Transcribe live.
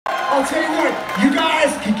I'll tell you what, you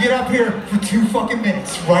guys can get up here for 2 fucking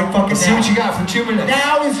minutes, right fucking now. See what you got for 2 minutes.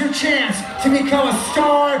 Now is your chance to become a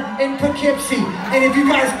star in Poughkeepsie. And if you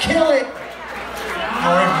guys kill it...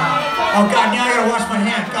 Oh God, now I gotta wash my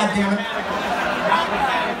hands, God damn it.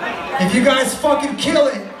 If you guys fucking kill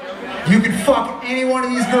it, you can fuck any one of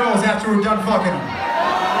these girls after we're done fucking them.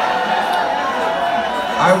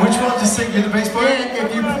 Alright, which one to sing? You're the bass player? And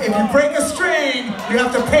if you break a string, you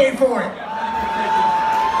have to pay for it.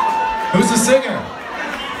 Who's the singer?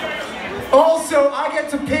 Also, I get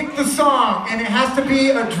to pick the song, and it has to be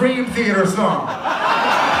a Dream Theater song.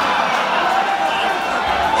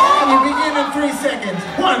 And you begin in 3 seconds.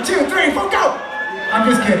 1, 2, 3, 4, go! I'm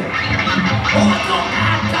just kidding.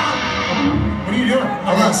 What are you doing?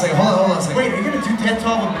 Hold on a second, hold on a second. Wait, are you gonna do Death to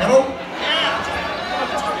All the Metal?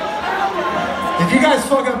 If you guys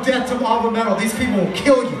fuck up Death to All the Metal, these people will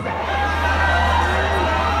kill you.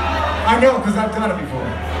 I know, because I've done it before.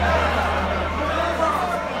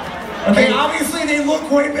 Okay, obviously they look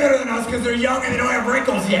way better than us because they're young and they don't have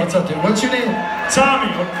wrinkles yet. What's up, dude? What's your name? Tommy.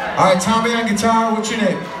 Alright, Tommy on guitar. What's your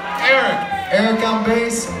name? Eric. Eric on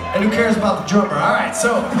bass. And who cares about the drummer? Alright,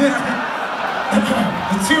 so... the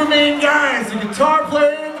 2 main guys, the guitar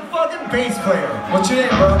player and the fucking bass player. What's your name,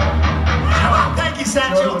 bro? Thank you,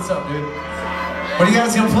 Satchel. What's up, dude? What are you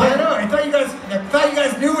guys gonna play? I know, I thought you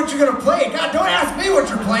guys knew what you're gonna play. God, don't ask me what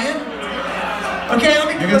you're playing. Okay, let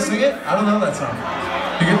me... You're gonna sing it? I don't know that song.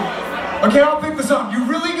 You good? Okay, I'll pick the song. You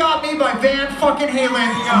Really Got Me by Van fucking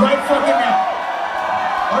Halen right fucking now.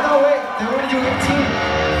 Oh no, wait. They want to do 18.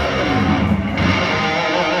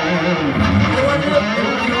 They want to do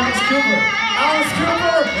Alice Cooper. Alice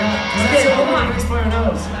Cooper? Yeah, okay, hold on. The bass player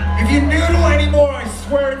knows. If you noodle anymore, I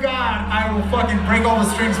swear to God, I will fucking break all the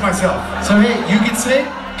strings myself. So hey, you can sing?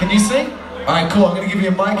 Can you sing? Alright, cool. I'm gonna give you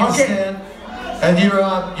a mic and stand. And you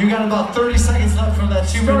got about 30 seconds left from that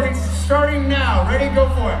 2 minutes. Starting now. Ready? Go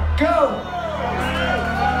for it. Go!